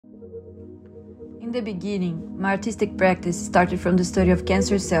In the beginning, my artistic practice started from the study of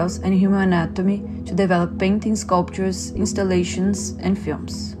cancer cells and human anatomy to develop paintings, sculptures, installations, and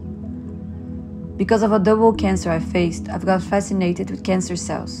films. Because of a double cancer I faced, I've got fascinated with cancer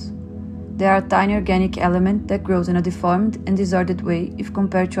cells. They are a tiny organic element that grows in a deformed and disordered way if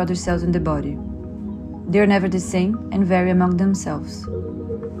compared to other cells in the body. They are never the same and vary among themselves.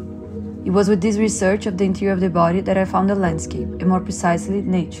 It was with this research of the interior of the body that I found the landscape, and more precisely,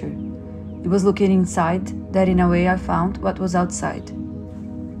 nature. It was looking inside that in a way I found what was outside.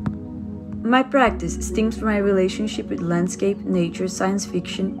 My practice stems from my relationship with landscape, nature, science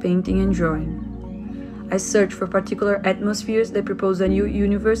fiction, painting and drawing. I search for particular atmospheres that propose a new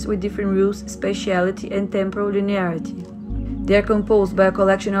universe with different rules, spatiality and temporal linearity. They are composed by a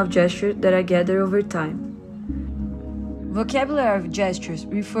collection of gestures that I gather over time. Vocabulary of gestures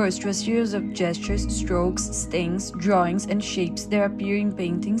refers to a series of gestures, strokes, stains, drawings, and shapes that appear in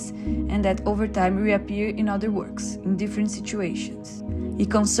paintings and that over time reappear in other works, in different situations. It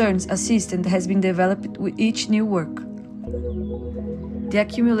concerns a system that has been developed with each new work. The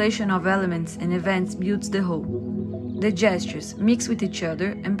accumulation of elements and events builds the whole. The gestures mix with each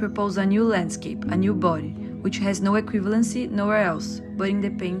other and propose a new landscape, a new body, which has no equivalency nowhere else, but in the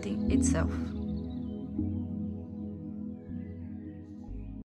painting itself.